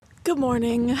Good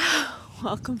morning.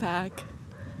 Welcome back.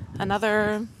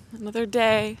 Another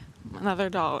day, another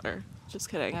dollar. Just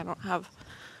kidding. I don't have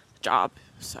a job,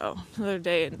 so another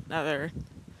day, another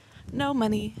no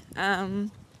money.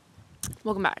 Welcome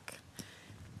back.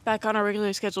 Back on our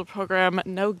regularly scheduled program.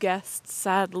 No guests,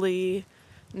 sadly.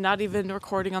 Not even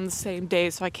recording on the same day,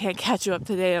 so I can't catch you up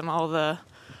to date on all the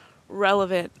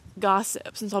relevant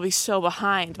gossip, since I'll be so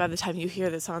behind by the time you hear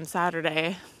this on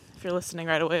Saturday. If you're listening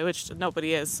right away, which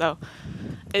nobody is, so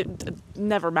it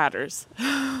never matters.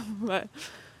 But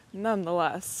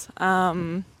nonetheless,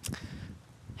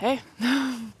 hey,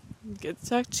 good to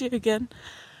talk to you again.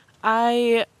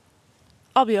 I'll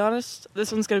be honest,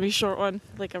 this one's gonna be a short one,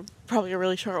 probably a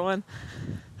really short one.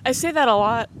 I say that a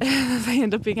lot, they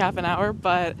end up being half an hour,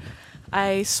 but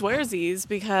I swearsies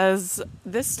because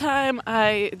this time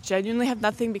I genuinely have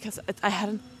nothing because I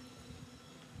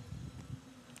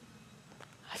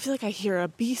feel like I hear a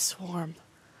bee swarm.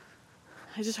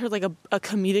 I just heard a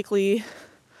comedically,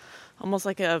 almost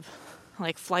like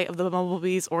Flight of the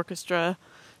Bumblebees orchestra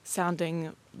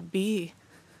sounding bee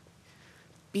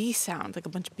sound, like a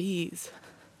bunch of bees.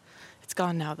 It's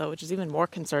gone now though, which is even more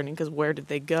concerning because where did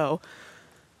they go?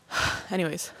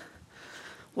 Anyways,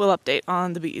 we'll update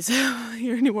on the bees.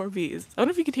 Hear any more bees? I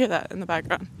wonder if you could hear that in the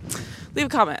background. Leave a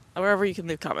comment, wherever you can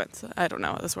leave comments. I don't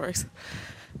know how this works.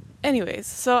 Anyways,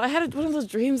 so I had one of those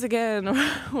dreams again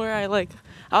where I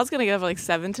was going to get up at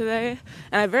 7 today,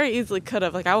 and I very easily could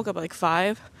have. I woke up at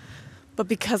 5, but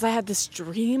because I had this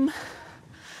dream,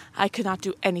 I could not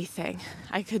do anything.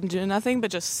 I couldn't do nothing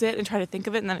but just sit and try to think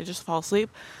of it, and then I just fall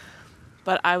asleep.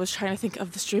 But I was trying to think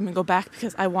of this dream and go back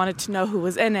because I wanted to know who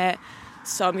was in it.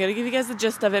 So I'm going to give you guys the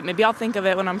gist of it. Maybe I'll think of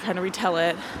it when I'm trying to retell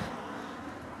it.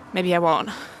 Maybe I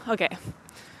won't. Okay.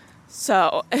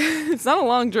 So, it's not a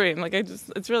long dream,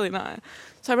 it's really not.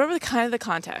 So I remember the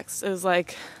context. It was I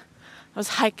was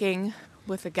hiking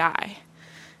with a guy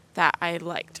that I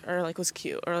liked, or was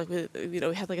cute, or we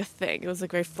had a thing. It was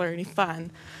very flirty,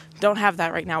 fun. Don't have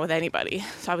that right now with anybody.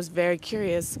 So I was very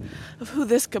curious of who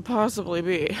this could possibly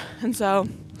be. And so,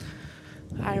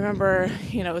 I remember,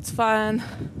 it's fun.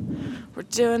 We're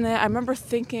doing it. I remember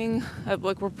thinking,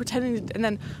 we're pretending to, and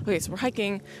then, so we're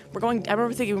hiking, I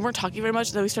remember thinking we weren't talking very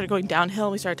much, then we started going downhill,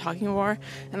 and we started talking more,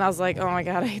 and I was like, oh my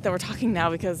god, I hate that we're talking now,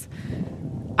 because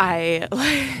I'm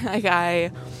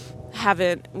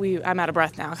out of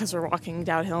breath now, because we're walking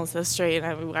downhill instead of straight,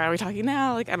 and why are we talking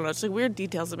now? I don't know, just weird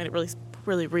details that made it really,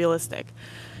 really realistic.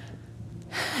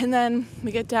 And then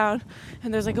we get down,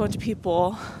 and there's a bunch of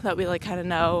people that we kind of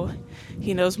know.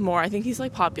 He knows more. I think he's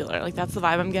popular. That's the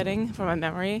vibe I'm getting from my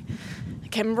memory. I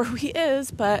can't remember who he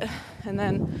is, and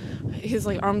then his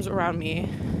arms around me,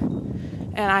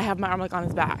 and I have my arm on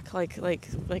his back,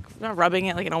 not rubbing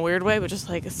it in a weird way, but just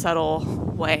a subtle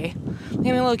way, in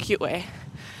a little cute way.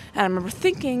 And I remember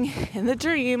thinking in the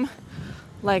dream,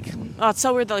 oh, it's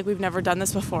so weird that we've never done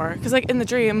this before, because in the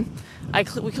dream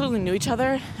we clearly knew each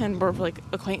other and we're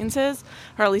acquaintances,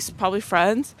 or at least probably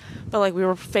friends, but we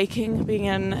were faking being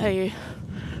in a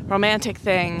romantic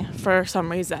thing for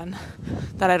some reason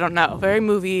that I don't know. Very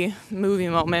movie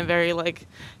moment, very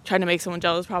trying to make someone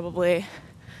jealous probably.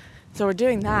 So we're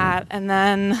doing that, and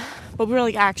then but we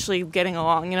were actually getting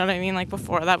along, you know what I mean?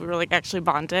 Before that we were actually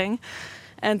bonding.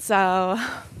 And so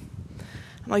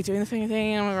I'm doing the finger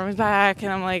thing, and we're going back,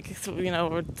 and I'm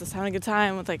we're just having a good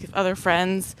time with other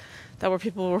friends that were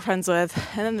people we're friends with.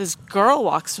 And then this girl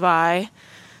walks by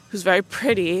who's very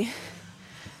pretty,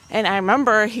 and I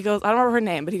remember he goes, I don't remember her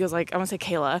name, but he goes I'm gonna say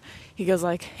Kayla. He goes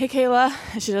hey Kayla,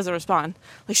 and she doesn't respond.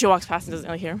 She walks past and doesn't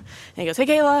really hear him, and he goes, hey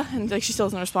Kayla, and she still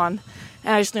doesn't respond.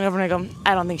 And I just lean over and I go,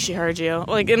 I don't think she heard you,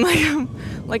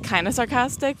 kind of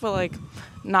sarcastic, but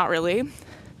not really.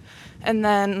 And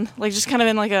then, just kind of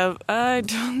in I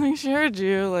don't think she heard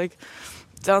you,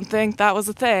 don't think that was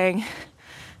a thing.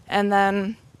 And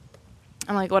then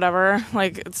I'm whatever,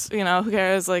 it's, who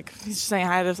cares, he's just saying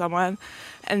hi to someone.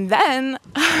 And then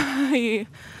he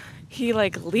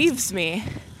leaves me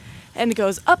and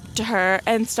goes up to her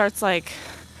and starts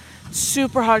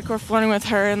super hardcore flirting with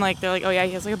her, and they're oh yeah,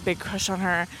 he has a big crush on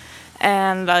her,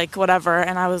 and whatever.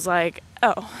 And I was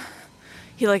oh,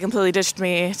 he completely ditched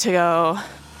me to go,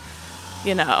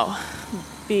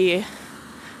 be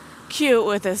cute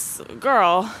with this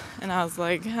girl. And I was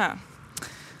huh.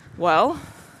 Well,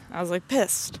 I was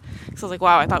pissed. So I was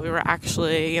wow, I thought we were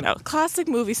actually, classic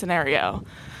movie scenario.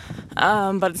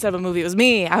 But instead of a movie, it was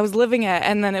me. I was living it,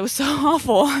 and then it was so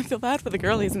awful. I feel bad for the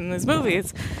girlies in these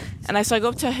movies. And so I go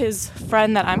up to his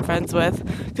friend that I'm friends with,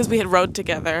 because we had rode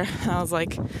together. And I was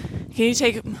can you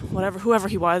take whoever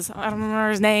he was, I don't remember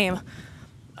his name,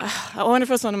 I wonder if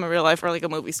it was someone in my real life or like a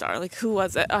movie star. Like, who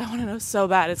was it? I want to know so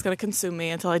bad. It's going to consume me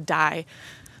until I die.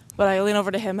 But I lean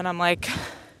over to him and I'm like,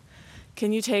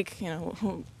 can you take,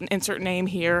 insert name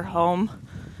here, home?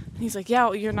 And he's like, yeah,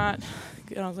 well, you're not.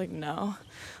 And I was like, no.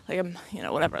 Like, I'm,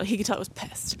 whatever. He could tell I was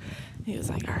pissed. He was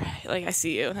like, all right, like, I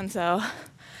see you. And so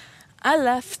I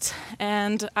left,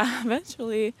 and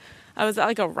eventually I was at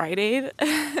like a Rite Aid,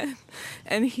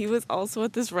 and he was also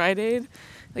at this Rite Aid.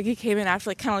 Like, he came in after,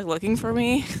 like, kind of like looking for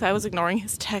me, because I was ignoring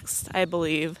his text, I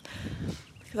believe,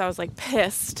 because I was like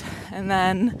pissed. And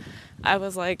then I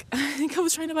was like, I think I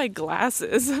was trying to buy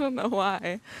glasses, I don't know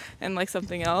why, and like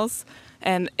something else.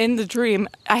 And in the dream,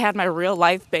 I had my real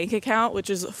life bank account, which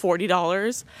is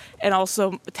 $40, and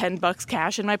also $10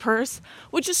 cash in my purse,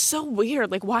 which is so weird.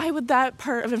 Like, why would that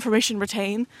part of information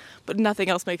retain, but nothing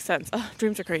else makes sense?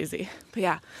 Dreams are crazy. But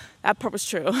yeah, that part was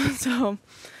true. So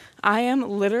I am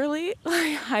literally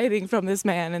like hiding from this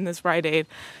man in this Rite Aid,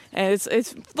 and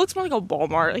it looks more like a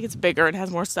Walmart. Like, it's bigger and has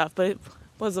more stuff, but it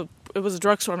was a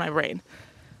drugstore in my brain.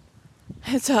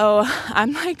 And so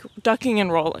I'm like ducking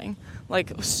and rolling.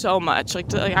 Like, so much.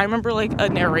 Like, I remember, like, a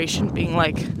narration being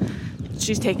like,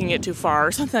 she's taking it too far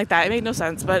or something like that. It made no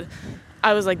sense, but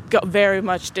I was, like, very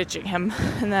much ditching him.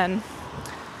 And then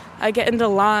I get into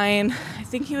line. I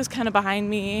think he was kind of behind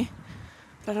me,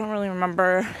 but I don't really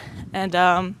remember. And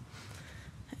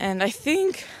I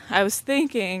think I was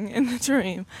thinking in the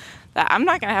dream that I'm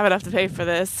not going to have enough to pay for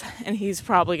this, and he's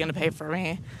probably going to pay for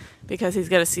me because he's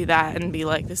going to see that and be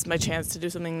like, this is my chance to do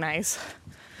something nice.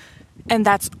 And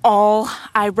that's all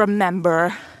I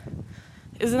remember.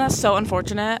 Isn't that so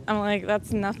unfortunate? I'm like,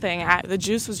 that's nothing. The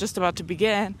juice was just about to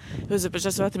begin. It was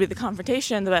just about to be the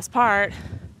confrontation, the best part.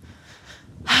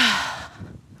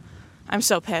 I'm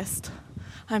so pissed.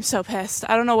 I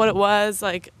don't know what it was.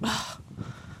 Like, I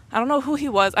don't know who he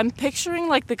was. I'm picturing,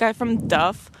 like, the guy from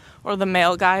Duff or the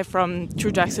male guy from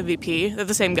True Jackson VP. They're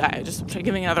the same guy. Just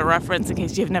giving another reference in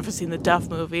case you've never seen the Duff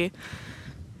movie.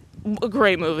 A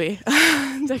great movie.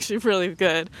 It's actually really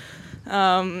good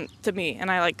to me, and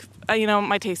I like,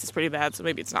 my taste is pretty bad, so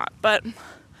maybe it's not, but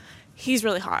he's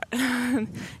really hot. And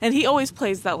he always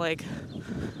plays that, like,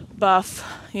 buff,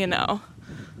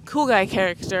 cool guy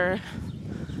character.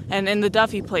 And in the Duff,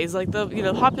 he plays like the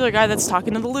popular guy that's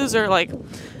talking to the loser. Like,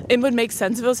 it would make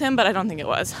sense if it was him, but I don't think it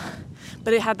was.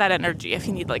 But it had that energy. If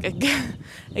you need like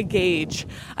a gauge,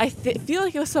 I feel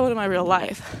like it was someone in my real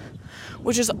life,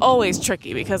 which is always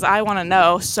tricky because I want to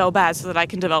know so bad so that I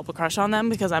can develop a crush on them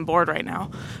because I'm bored right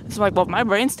now. So I'm like, well, if my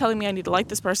brain's telling me I need to like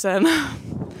this person,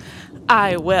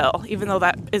 I will, even though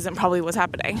that isn't probably what's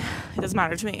happening. It doesn't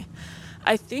matter to me.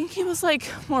 I think he was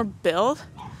like more built.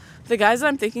 The guys that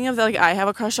I'm thinking of that like I have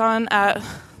a crush on at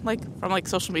like from like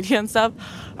social media and stuff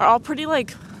are all pretty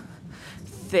like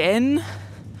thin,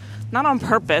 not on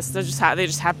purpose. They just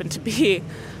happen to be.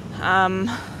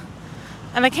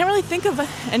 And I can't really think of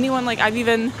anyone like I've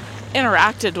even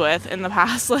interacted with in the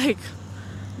past like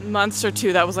months or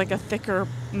two that was like a thicker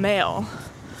male.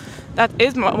 That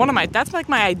is that's like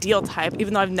my ideal type,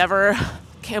 even though I've never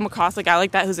came across a guy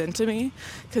like that who's into me,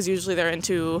 because usually they're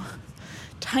into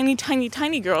tiny, tiny,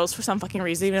 tiny girls for some fucking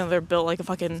reason, even though they're built like a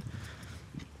fucking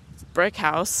brick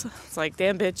house. It's like,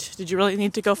 damn bitch, did you really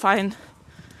need to go find,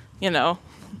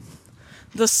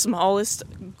 the smallest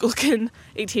looking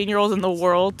 18-year-old in the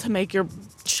world to make your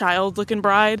child looking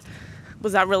bride?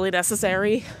 Was that really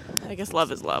necessary? I guess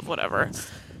love is love, whatever.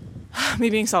 Me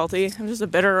being salty. I'm just a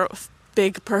bitter,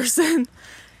 big person.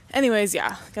 Anyways,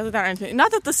 yeah. Guys like that aren't me.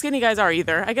 Not that the skinny guys are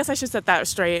either. I guess I should set that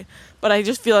straight. But I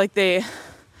just feel like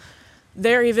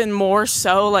they're even more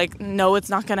so like, no, it's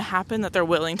not going to happen, that they're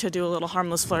willing to do a little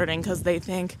harmless flirting because they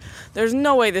think there's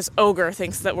no way this ogre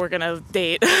thinks that we're going to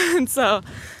date. And so,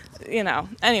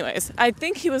 anyways, I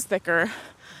think he was thicker.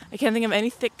 I can't think of any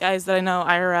thick guys that I know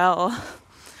IRL.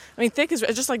 I mean, thick is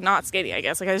just like not skinny, I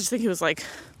guess. Like, I just think he was like,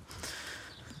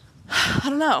 I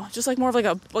don't know, just like more of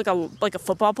like a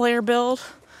football player build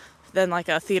than like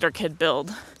a theater kid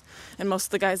build. And most of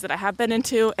the guys that I have been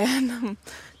into and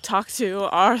talked to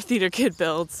are theater kid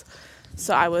builds.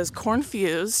 So I was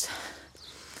confused.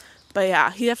 But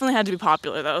yeah, he definitely had to be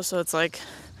popular though. So it's like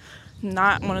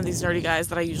not one of these nerdy guys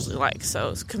that I usually like.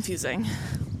 So it's confusing.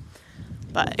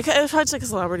 But it was probably just like a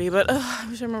celebrity. But I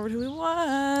wish I remembered who he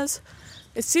was.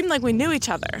 It seemed like we knew each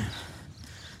other.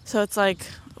 So it's like,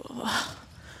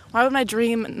 why would my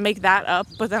dream make that up,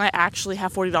 but then I actually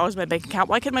have $40 in my bank account?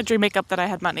 Why couldn't my dream make up that I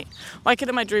had money? Why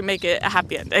couldn't my dream make it a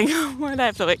happy ending? Why did I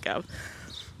have to wake up?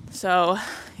 So,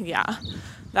 yeah,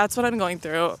 that's what I'm going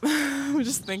through. I'm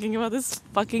just thinking about this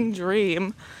fucking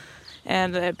dream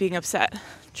and being upset,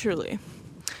 truly.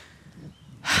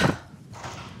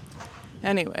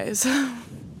 Anyways,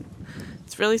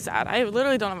 really sad. I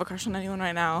literally don't have a crush on anyone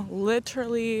right now.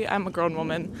 Literally, I'm a grown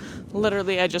woman.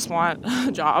 Literally, I just want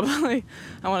a job. Like,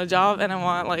 I want a job, and I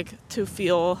want, like, to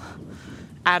feel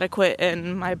adequate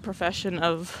in my profession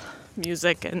of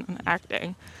music and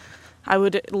acting. I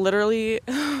would literally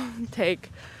take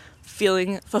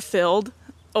feeling fulfilled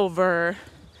over,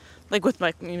 like, with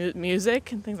my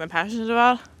music and things I'm passionate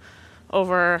about,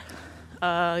 over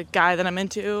a guy that I'm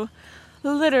into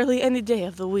literally any day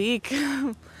of the week.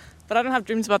 But I don't have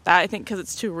dreams about that, I think, because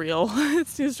it's too real.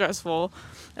 It's too stressful.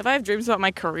 If I have dreams about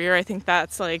my career, I think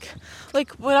that's like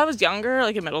when I was younger,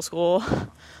 like in middle school,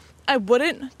 I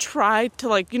wouldn't try to,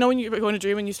 like, you know, when you're going to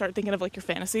dream and you start thinking of, like, your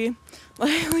fantasy,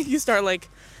 like you start, like,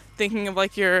 thinking of,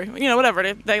 like, your, you know, whatever,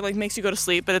 that, like, makes you go to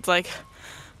sleep, but it's, like,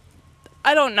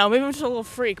 I don't know, maybe I'm just a little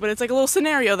freak, but it's, like, a little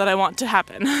scenario that I want to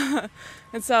happen.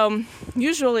 And so,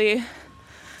 usually,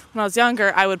 when I was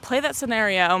younger, I would play that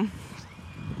scenario,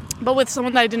 but with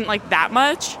someone that I didn't like that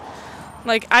much.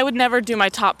 Like, I would never do my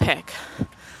top pick.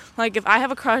 Like, if I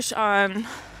have a crush on,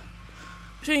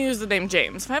 I'm going to use the name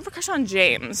James. If I have a crush on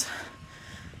James,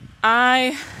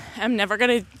 I am never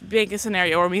going to make a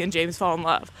scenario where me and James fall in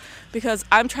love, because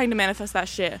I'm trying to manifest that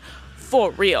shit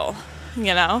for real,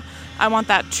 you know? I want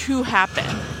that to happen.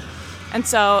 And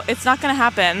so it's not going to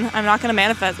happen. I'm not going to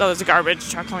manifest. Oh, there's a garbage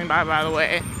truck coming by the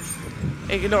way.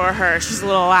 Ignore her. She's a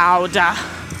little loud.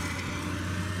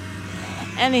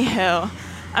 Anywho,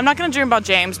 I'm not going to dream about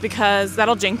James because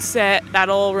that'll jinx it.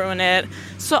 That'll ruin it.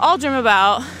 So I'll dream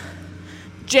about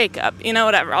Jacob. You know,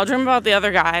 whatever. I'll dream about the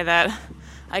other guy that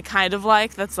I kind of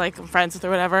like, that's, like, I'm friends with or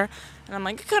whatever. And I'm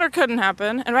like, it could or couldn't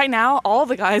happen. And right now, all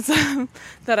the guys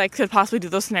that I could possibly do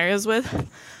those scenarios with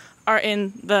are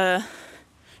in the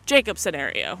Jacob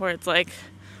scenario, where it's like,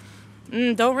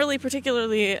 don't really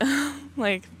particularly,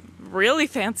 like, really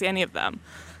fancy any of them.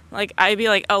 Like, I'd be,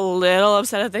 like, a little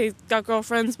upset if they got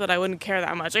girlfriends, but I wouldn't care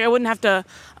that much. Like, I wouldn't have to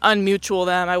unmutual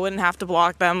them. I wouldn't have to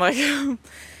block them. Like,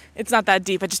 it's not that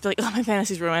deep. I'd just be like, oh, my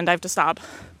fantasy's ruined. I have to stop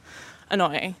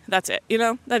annoying. That's it. You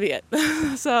know? That'd be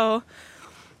it. So,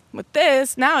 with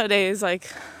this, nowadays,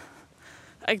 like,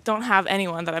 I don't have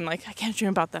anyone that I'm like, I can't dream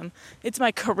about them. It's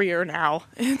my career now.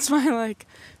 It's my, like,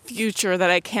 future that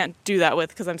I can't do that with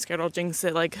because I'm scared I'll jinx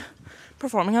it, like,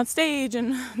 performing on stage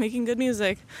and making good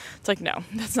music. It's like, no,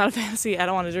 that's not a fantasy. I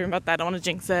don't want to dream about that. I don't want to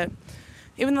jinx it.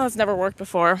 Even though that's never worked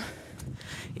before.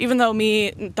 Even though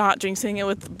me not jinxing it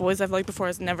with boys I've liked before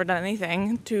has never done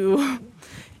anything to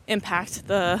impact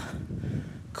the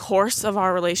course of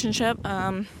our relationship.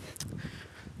 Doesn't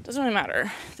really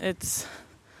matter. That's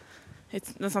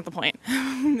not the point.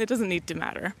 It doesn't need to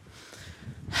matter.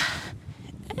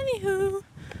 Anywho,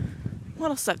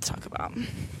 what else do I have to talk about?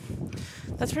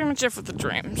 That's pretty much it for the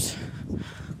dreams.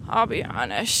 I'll be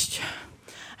honest.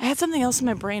 I had something else in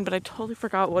my brain, but I totally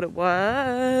forgot what it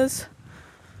was.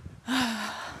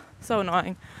 So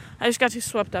annoying. I just got too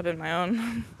swept up in my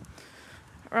own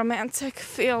romantic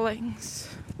feelings.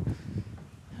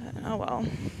 Oh well.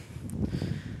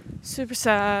 Super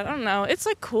sad. I don't know. It's,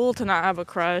 like, cool to not have a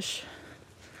crush,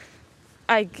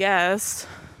 I guess.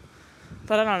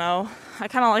 But I don't know. I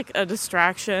kind of like a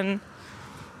distraction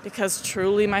because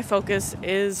truly my focus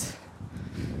is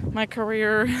my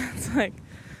career. It's like,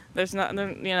 there's not,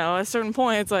 you know, at a certain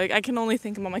point, it's like, I can only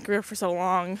think about my career for so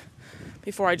long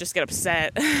before I just get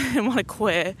upset and want to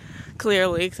quit,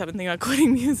 clearly, because I've been thinking about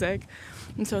quitting music.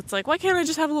 And so it's like, why can't I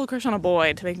just have a little crush on a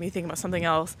boy to make me think about something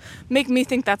else? Make me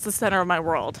think that's the center of my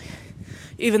world,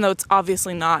 even though it's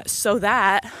obviously not, so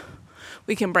that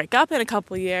we can break up in a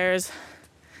couple years,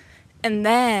 and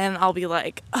then I'll be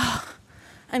like, oh,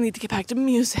 I need to get back to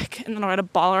music, and then I'll write a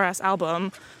baller-ass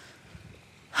album.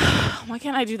 Why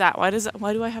can't I do that? Why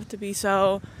do I have to be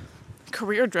so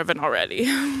career-driven already?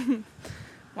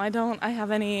 Why don't I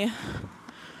have any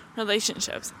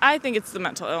relationships? I think it's the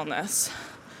mental illness.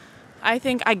 I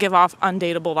think I give off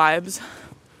undateable vibes.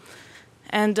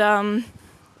 And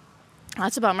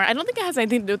that's a bummer. I don't think it has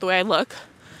anything to do with the way I look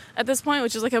at this point,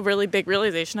 which is, like, a really big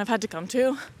realization I've had to come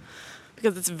to.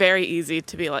 Because it's very easy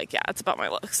to be like, yeah, it's about my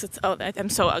looks. It's, oh, I'm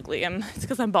so ugly. It's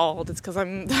because I'm bald. It's because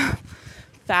I'm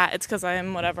fat. It's because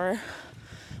I'm whatever.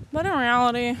 But in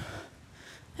reality,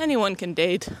 anyone can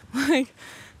date. Like,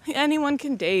 anyone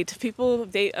can date. People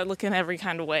date look in every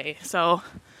kind of way. So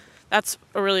that's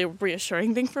a really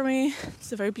reassuring thing for me.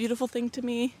 It's a very beautiful thing to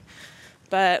me.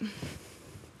 But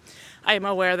I am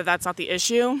aware that that's not the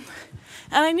issue.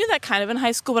 And I knew that kind of in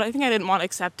high school, but I think I didn't want to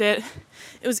accept it.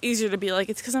 It was easier to be like,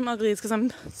 it's because I'm ugly, it's because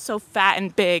I'm so fat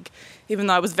and big, even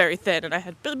though I was very thin and I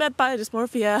had really bad body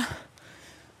dysmorphia.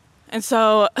 And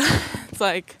so it's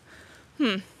like,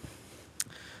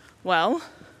 well,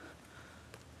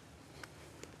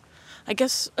 I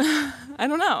guess, I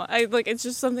don't know. It's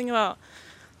just something about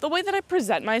the way that I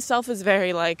present myself is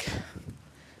very, like,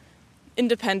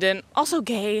 independent, also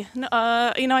gay.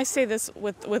 I say this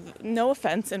with no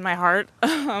offense in my heart,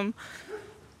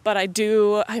 but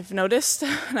I've noticed,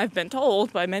 and I've been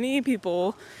told by many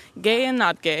people, gay and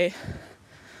not gay,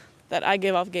 that I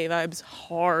give off gay vibes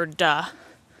hard,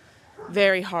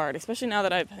 very hard, especially now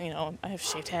that I have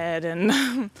shaved head and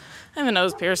I have a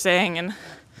nose piercing, and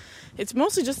it's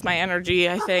mostly just my energy,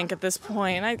 I think, at this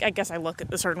point. I guess I look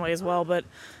a certain way as well, but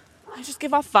I just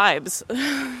give off vibes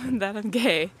that I'm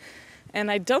gay.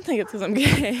 And I don't think it's because I'm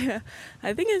gay.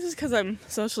 I think it's just because I'm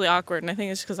socially awkward, and I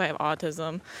think it's because I have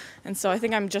autism. And so I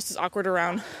think I'm just as awkward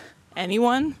around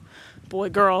anyone, boy,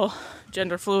 girl,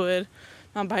 gender fluid,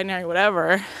 non-binary,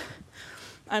 whatever.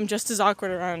 I'm just as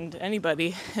awkward around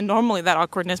anybody. And normally that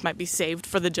awkwardness might be saved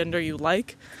for the gender you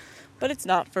like, but it's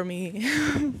not for me.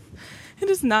 It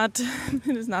is not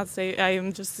safe. I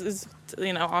am just as,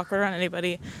 awkward around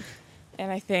anybody.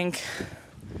 And I think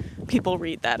people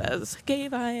read that as gay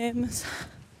vibes,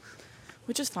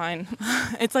 which is fine.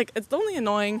 It's only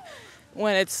annoying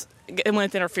when it's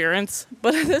interference,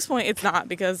 but at this point it's not,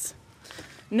 because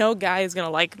no guy is gonna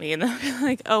like me and they'll be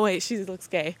like, oh wait, she looks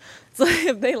gay. It's like,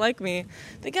 if they like me,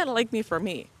 they gotta like me for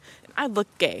me. I look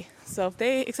gay, so if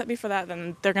they accept me for that,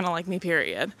 then they're gonna like me,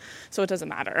 period. So it doesn't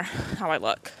matter how I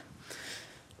look.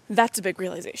 That's a big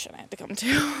realization I had to come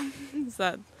to, is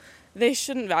that they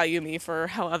shouldn't value me for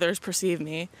how others perceive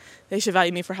me. They should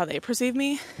value me for how they perceive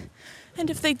me. And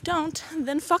if they don't,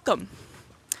 then fuck them.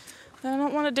 Then I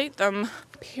don't want to date them,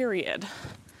 period.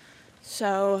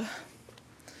 So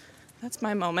that's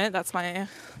my moment. That's my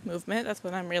movement. That's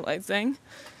what I'm realizing.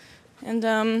 And,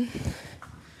 I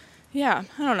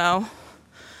don't know.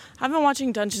 I've been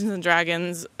watching Dungeons and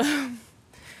Dragons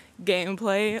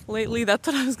gameplay lately. That's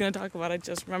what I was going to talk about. I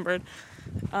just remembered.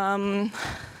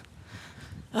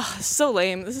 So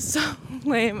lame. This is so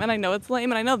lame, and I know it's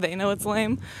lame, and I know they know it's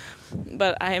lame,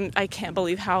 but I can't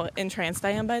believe how entranced I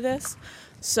am by this.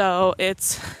 So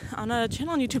it's on a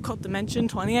channel on YouTube called Dimension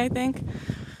 20, I think,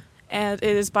 and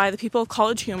it is by the people of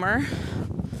College Humor,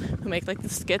 who make like the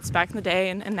skits back in the day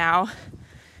and now,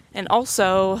 and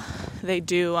also they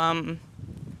do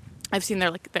I've seen they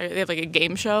have like a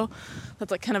game show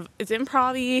that's like kind of, it's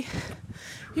improv-y.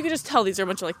 You can just tell these are a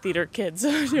bunch of like theater kids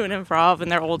doing improv,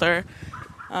 and they're older.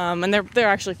 And they're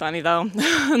actually funny though,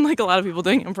 unlike a lot of people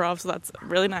doing improv, so that's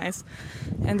really nice.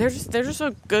 And they're just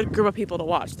a good group of people to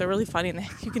watch. They're really funny, and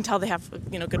you can tell they have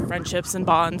good friendships and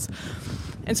bonds.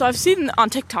 And so I've seen on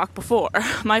TikTok before,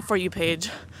 my For You page,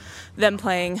 them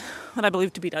playing what I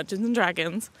believe to be Dungeons and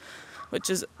Dragons, which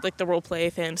is like the role play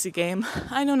fantasy game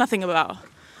I know nothing about.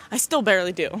 I still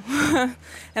barely do,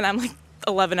 and I'm like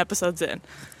 11 episodes in.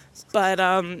 But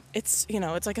it's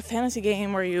it's like a fantasy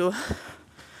game where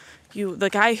the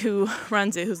guy who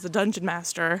runs it, who's the dungeon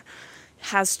master,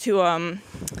 has to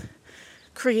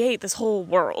create this whole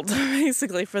world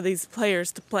basically for these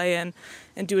players to play in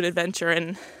and do an adventure.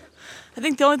 And I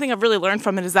think the only thing I've really learned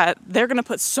from it is that they're going to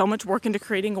put so much work into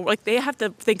creating, like they have to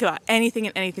think about anything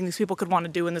and anything these people could want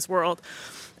to do in this world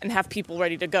and have people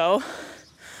ready to go.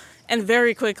 And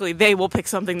very quickly, they will pick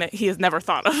something that he has never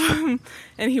thought of.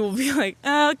 And he will be like,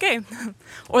 okay.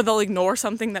 Or they'll ignore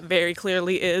something that very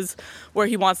clearly is where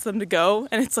he wants them to go.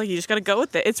 And it's like, you just got to go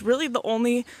with it. It's really the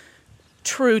only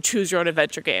true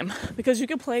choose-your-own-adventure game. Because you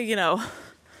can play,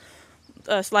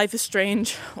 Life is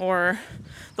Strange or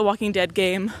The Walking Dead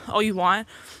game all you want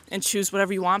and choose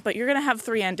whatever you want. But you're going to have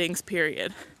 3 endings,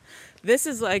 period. This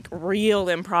is like real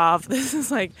improv. This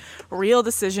is like real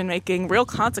decision-making, real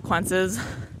consequences.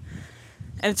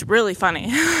 And it's really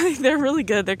funny. They're really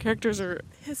good. Their characters are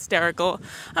hysterical.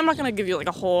 I'm not going to give you like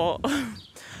a whole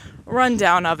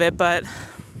rundown of it, but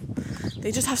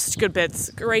they just have such good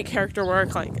bits. Great character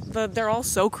work. Like they're all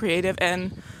so creative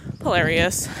and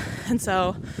hilarious. And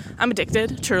so I'm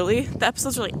addicted, truly. The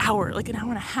episodes are like an hour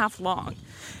and a half long.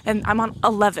 And I'm on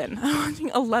 11. I'm watching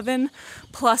 11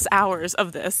 plus hours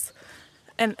of this.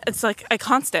 And it's like a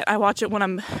constant. I watch it when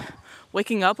I'm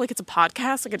waking up, like it's a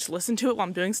podcast. Like I just listen to it while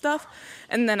I'm doing stuff.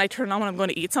 And then I turn it on when I'm going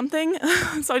to eat something.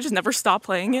 So I just never stop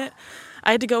playing it.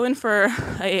 I had to go in for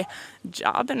a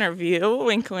job interview.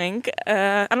 Wink, wink.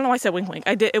 I don't know why I said wink, wink.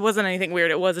 It wasn't anything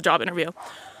weird. It was a job interview.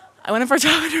 I went in for a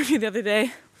job interview the other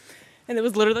day. And it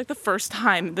was literally like the first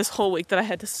time this whole week that I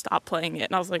had to stop playing it.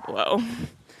 And I was like, whoa,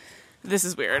 this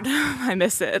is weird. I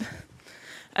miss it.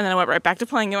 And then I went right back to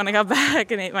playing it when I got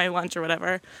back and ate my lunch or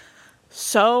whatever.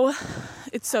 So,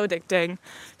 it's so addicting.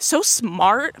 So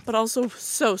smart, but also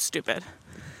so stupid.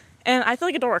 And I feel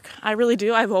like a dork. I really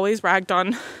do. I've always ragged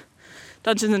on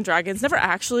Dungeons and Dragons. Never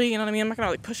actually, you know what I mean? I'm not gonna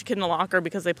like push a kid in a locker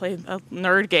because they play a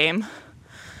nerd game.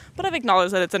 But I've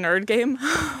acknowledged that it's a nerd game.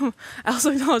 I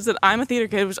also acknowledge that I'm a theater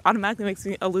kid, which automatically makes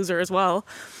me a loser as well.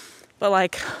 But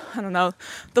like, I don't know.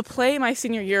 The play my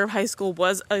senior year of high school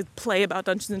was a play about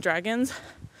Dungeons and Dragons.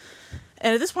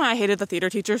 And at this point I hated the theater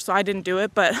teacher, so I didn't do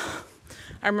it. But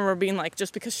I remember being like,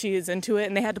 just because she is into it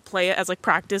and they had to play it as like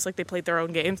practice, like they played their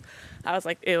own games. I was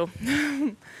like, ew.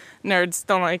 Nerds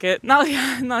don't like it. Not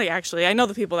like actually. I know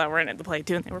the people that were in it to play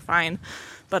too and they were fine.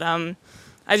 But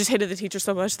I just hated the teacher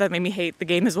so much that made me hate the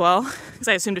game as well. Because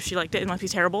I assumed if she liked it, it must be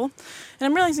terrible. And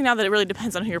I'm realizing now that it really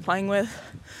depends on who you're playing with.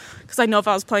 Because I know if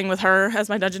I was playing with her as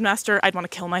my dungeon master, I'd want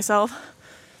to kill myself.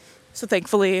 So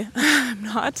thankfully, I'm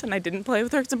not. And I didn't play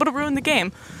with her because it would have ruined the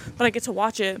game. But I get to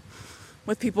watch it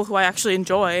with people who I actually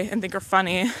enjoy and think are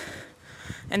funny.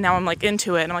 And now I'm like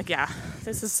into it. And I'm like, yeah,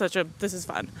 this is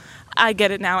fun. I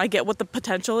get it now. I get what the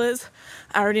potential is.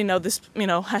 I already know this,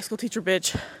 high school teacher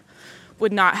bitch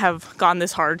would not have gone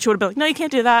this hard. She would have been like, no, you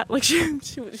can't do that. Like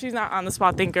she's not on the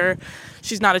spot thinker.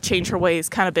 She's not a change her ways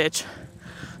kind of bitch.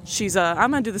 She's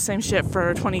I'm gonna do the same shit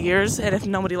for 20 years, and if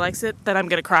nobody likes it, then I'm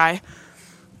gonna cry.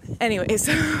 Anyways,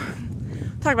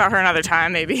 talk about her another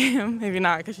time, maybe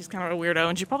not, because she's kind of a weirdo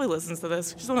and she probably listens to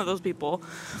this. She's one of those people.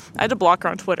 I had to block her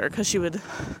on Twitter because she would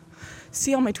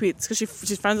see all my tweets because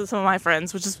she's friends with some of my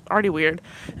friends, which is already weird,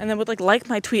 and then would like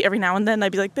my tweet every now and then.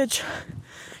 I'd be like, bitch,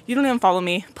 you don't even follow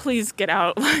me. Please get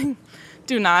out. Like,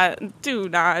 do not.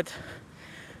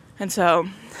 And so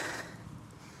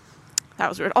that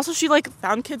was weird. Also, she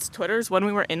found kids' Twitters when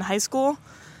we were in high school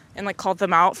and called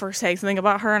them out for saying something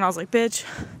about her. And I was like, bitch,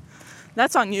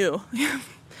 that's on you.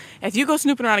 If you go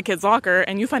snooping around a kid's locker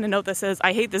and you find a note that says,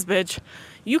 I hate this bitch,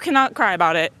 you cannot cry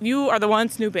about it. You are the one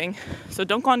snooping. So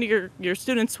don't go onto your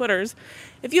students' Twitters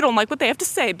if you don't like what they have to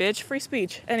say, bitch. Free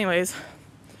speech. Anyways.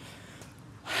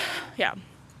 Yeah.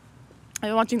 I've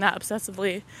been watching that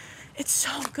obsessively. It's so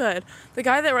good. The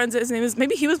guy that runs it, his name is,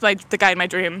 maybe he was the guy in my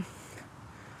dream.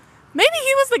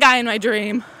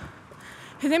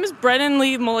 His name is Brennan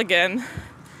Lee Mulligan.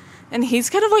 And he's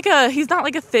kind of he's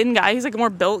not a thin guy. He's a more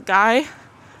built guy.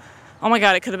 Oh my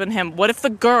God, it could have been him. What if the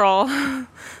girl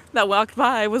that walked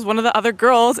by was one of the other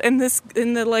girls oh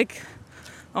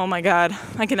my God,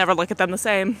 I can never look at them the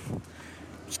same.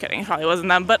 Just kidding, it probably wasn't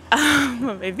them, but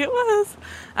maybe it was.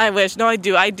 I wish. No, I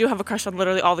do have a crush on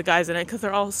literally all the guys in it because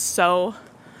they're all so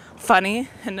funny.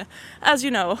 And as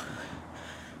you know,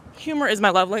 humor is my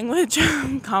love language.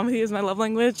 Comedy is my love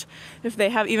language. If they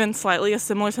have even slightly a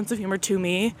similar sense of humor to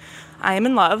me, I am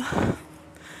in love.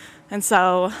 And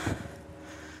so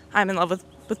I'm in love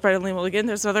with Brennan Lee Mulligan.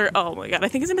 There's another, oh my God, I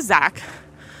think his name is Zach.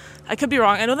 I could be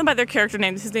wrong. I know them by their character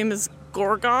names. His name is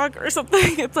Gorgog or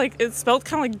something. It's spelled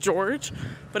kind of like George,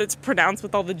 but it's pronounced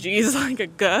with all the G's like a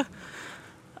G.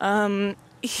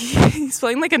 He's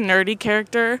playing a nerdy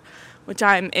character, which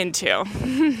I'm into.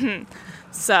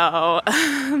 So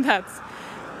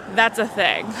that's a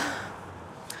thing.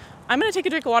 I'm gonna take a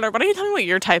drink of water. Why don't you tell me what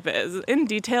your type is? In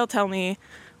detail, tell me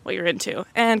what you're into.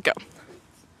 And go.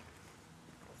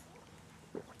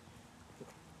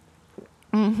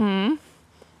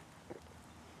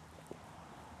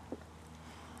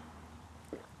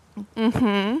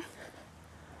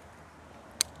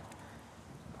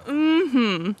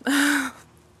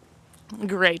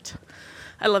 Great.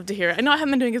 I love to hear it. I know I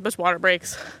haven't been doing as much water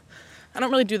breaks. I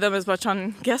don't really do them as much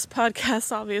on guest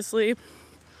podcasts, obviously.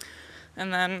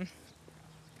 And then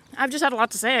I've just had a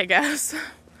lot to say, I guess.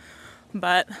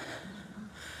 But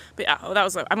yeah,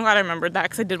 I'm glad I remembered that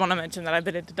because I did want to mention that I've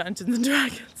been into Dungeons and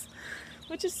Dragons,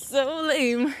 which is so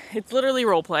lame. It's literally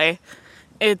roleplay.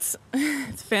 It's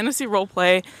fantasy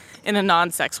roleplay in a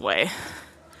non-sex way.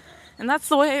 And that's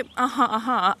the way,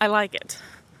 I like it.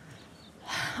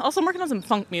 Also, I'm working on some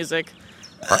funk music.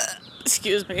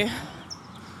 Excuse me.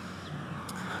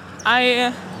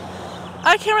 I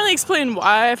can't really explain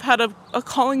why I've had a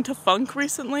calling to funk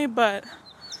recently, but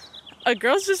a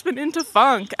girl's just been into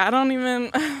funk. I don't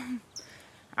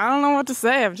know what to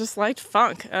say. I've just liked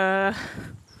funk. I've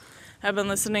been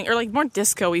listening, or more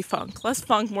disco-y funk. Less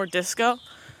funk, more disco.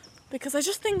 Because I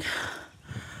just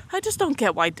don't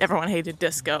get why everyone hated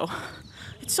disco.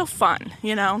 It's so fun,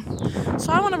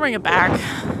 So I want to bring it back.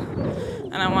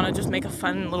 And I want to just make a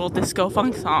fun little disco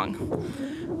funk song.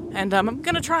 And I'm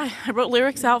going to try. I wrote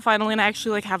lyrics out finally, and I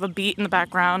actually have a beat in the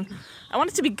background. I want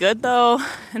it to be good, though.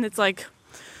 And it's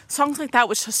songs like that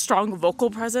with a strong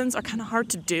vocal presence are kind of hard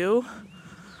to do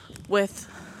with,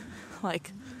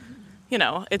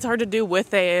 it's hard to do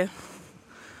with a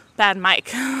bad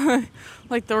mic.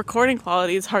 The recording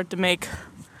quality is hard to make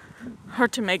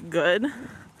good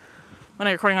when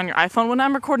I'm recording on your iPhone. When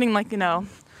I'm recording,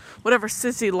 whatever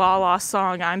sissy la la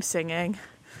song I'm singing,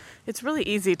 it's really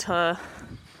easy to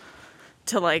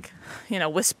like, you know,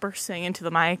 whisper sing into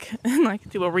the mic and like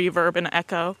do a reverb and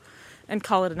echo and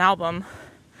call it an album.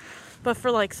 But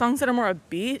for like songs that are more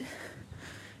upbeat,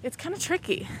 it's kind of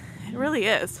tricky. It really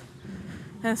is.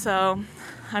 And so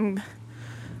I'm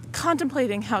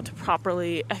contemplating how to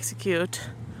properly execute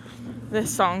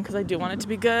this song because I do want it to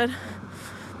be good.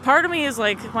 Part of me is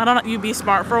like, why don't you be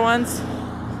smart for once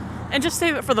and just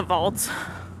save it for the vaults,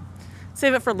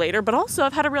 save it for later. But also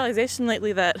I've had a realization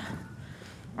lately that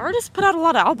artists put out a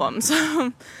lot of albums.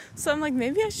 So I'm like,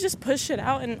 maybe I should just push it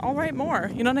out and I'll write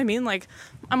more. You know what I mean? Like,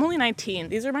 I'm only 19.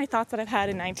 These are my thoughts that I've had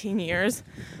in 19 years.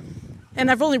 And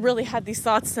I've only really had these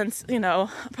thoughts since, you know,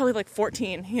 probably like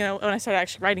 14, you know, when I started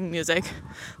actually writing music.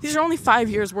 These are only 5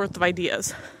 years worth of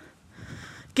ideas.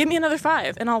 Give me another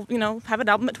 5 and I'll, you know, have an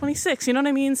album at 26. You know what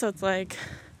I mean? So it's like,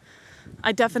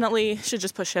 I definitely should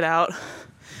just push it out.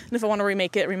 And if I want to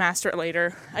remake it, remaster it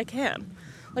later, I can.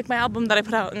 Like my album that I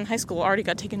put out in high school already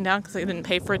got taken down because I didn't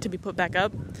pay for it to be put back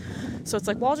up. So it's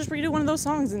like, well, I'll just redo one of those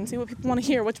songs and see what people want to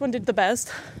hear. Which one did the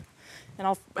best? And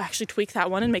I'll actually tweak that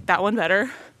one and make that one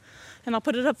better. And I'll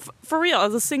put it up for real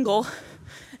as a single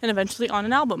and eventually on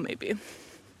an album maybe.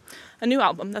 A new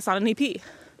album that's not an EP.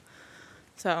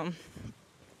 So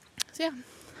yeah,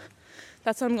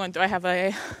 that's what I'm going through. I have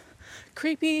a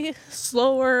creepy,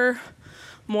 slower,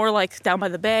 more like Down by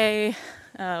the Bay,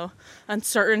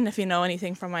 Uncertain, if you know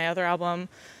anything from my other album,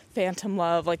 Phantom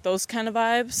Love, like those kind of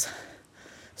vibes.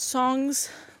 Songs,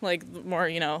 like more,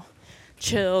 you know,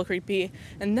 chill, creepy.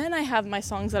 And then I have my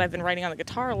songs that I've been writing on the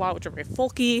guitar a lot, which are very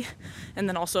folky. And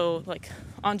then also like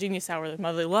On Genius Hour, like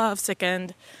Motherly Love, Sick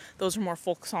End, those are more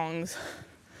folk songs.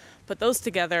 Put those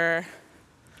together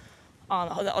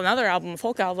on another album, a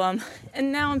folk album.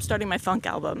 And now I'm starting my funk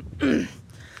album.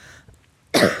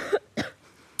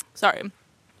 Sorry.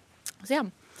 So yeah,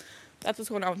 that's what's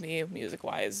going on with me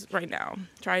music-wise right now.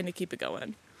 Trying to keep it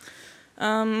going.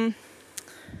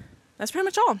 That's pretty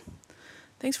much all.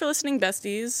 Thanks for listening,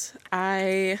 besties.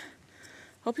 I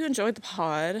hope you enjoyed the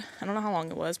pod. I don't know how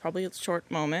long it was. Probably a short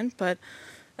moment, but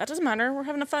that doesn't matter. We're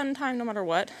having a fun time no matter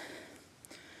what.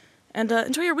 And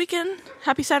enjoy your weekend.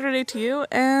 Happy Saturday to you,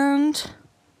 and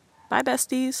bye,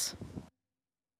 besties.